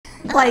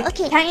Like,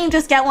 Okay. can't you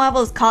just get one of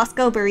those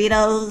Costco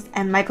burritos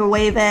and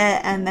microwave it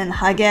and then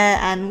hug it,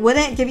 and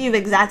wouldn't it give you the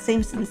exact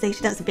same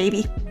sensation as a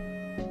baby?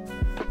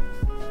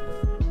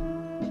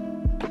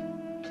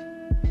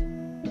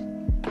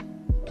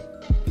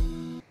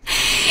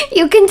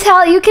 You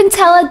can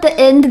tell at the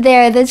end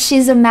there that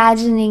she's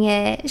imagining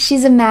it.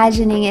 She's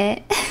imagining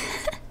it.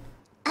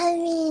 I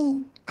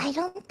mean, I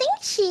don't think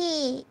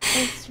she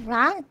is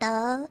wrong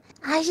though.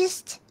 What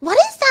is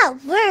that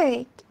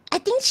word? I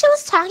think she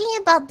was talking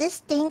about this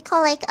thing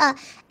called like a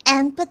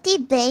empathy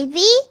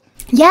baby.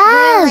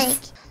 Where, like,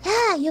 Yes!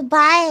 yeah, you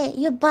buy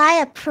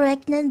a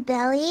pregnant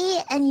belly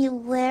and you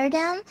wear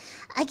them.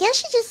 I guess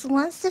she just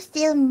wants to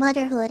feel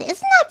motherhood. Isn't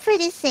that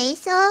pretty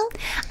say-so?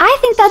 I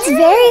think that's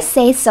very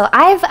say-so.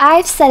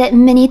 I've said it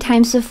many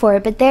times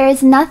before, but there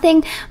is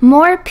nothing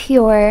more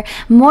pure,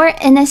 more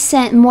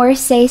innocent, more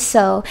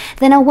say-so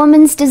than a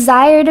woman's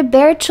desire to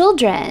bear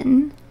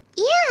children.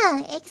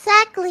 Yeah,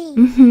 exactly.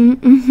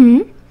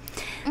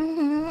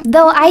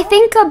 Though I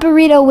think a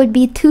burrito would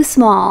be too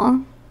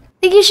small. I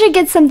think you should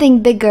get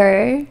something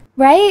bigger,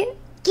 right?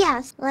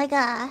 Yes, like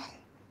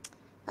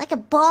a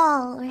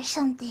ball or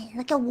something,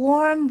 like a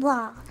warm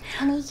ball,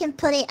 and you can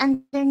put it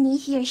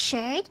underneath your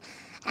shirt,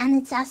 and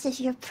it's as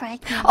if you're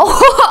pregnant.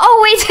 Oh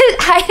wait,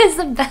 hide as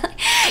a belly.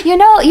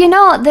 You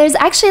know, there's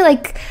actually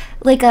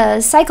like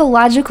a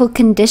psychological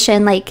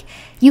condition, like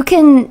you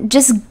can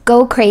just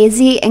go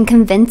crazy and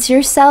convince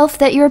yourself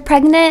that you're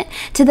pregnant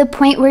to the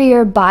point where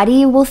your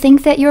body will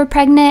think that you're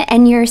pregnant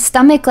and your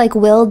stomach like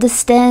will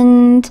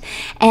distend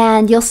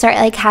and you'll start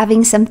like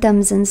having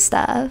symptoms and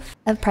stuff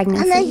of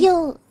pregnancy. And then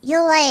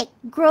you'll like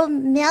grow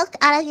milk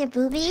out of your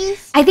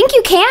boobies. I think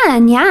you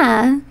can,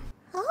 yeah.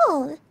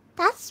 Oh,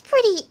 that's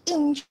pretty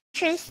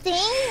interesting.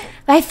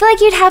 I feel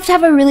like you'd have to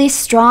have a really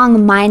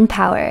strong mind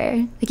power.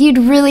 Like you'd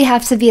really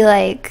have to be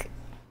like,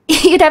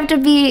 you'd have to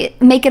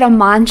make it a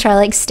mantra,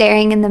 like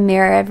staring in the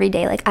mirror every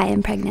day, like I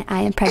am pregnant,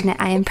 I am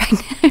pregnant, I am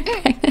pregnant, I'm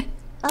pregnant.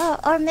 Oh,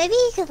 or maybe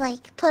you could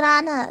like put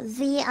on a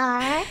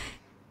VR,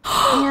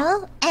 you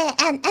know,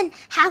 and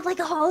have like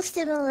a whole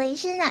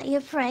simulation that you're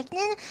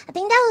pregnant. I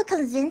think that would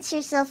convince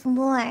yourself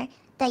more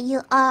that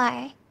you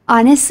are.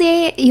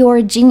 Honestly, you're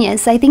a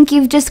genius. I think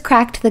you've just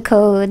cracked the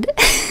code.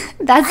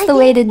 That's the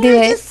way to do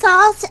it.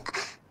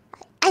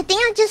 I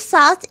think I just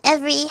solved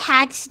every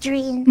hack's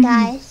dream,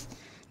 guys.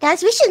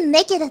 Guys, we should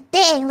make it a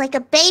thing, like a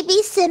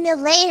baby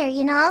simulator,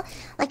 you know?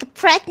 Like a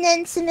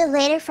pregnant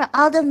simulator for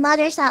all the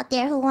mothers out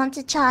there who want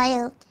a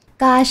child.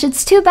 Gosh,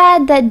 it's too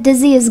bad that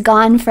Dizzy is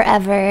gone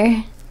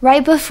forever.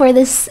 Right before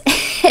this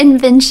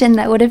invention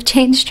that would have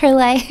changed her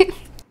life.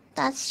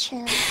 That's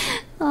true.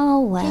 Oh,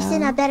 wow. She's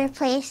in a better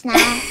place now.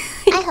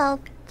 I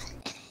hope.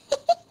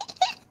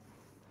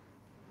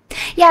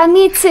 Yeah,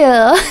 me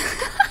too.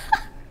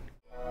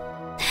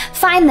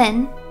 Fine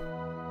then.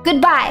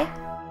 Goodbye.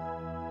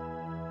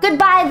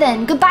 Goodbye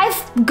then.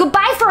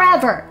 Goodbye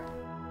forever.